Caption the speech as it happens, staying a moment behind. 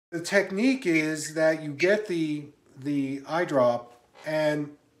The technique is that you get the eye drop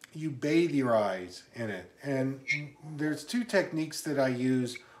and you bathe your eyes in it. And there's two techniques that I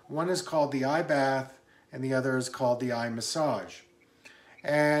use. One is called the eye bath and the other is called the eye massage.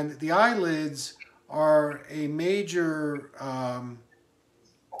 And the eyelids are a major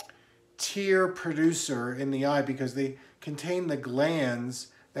tear producer in the eye because they contain the glands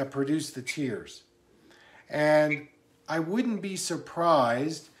that produce the tears. And I wouldn't be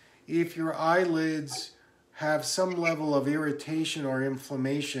surprised if your eyelids have some level of irritation or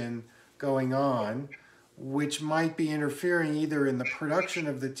inflammation going on, which might be interfering either in the production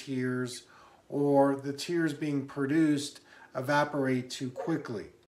of the tears or the tears being produced evaporate too quickly.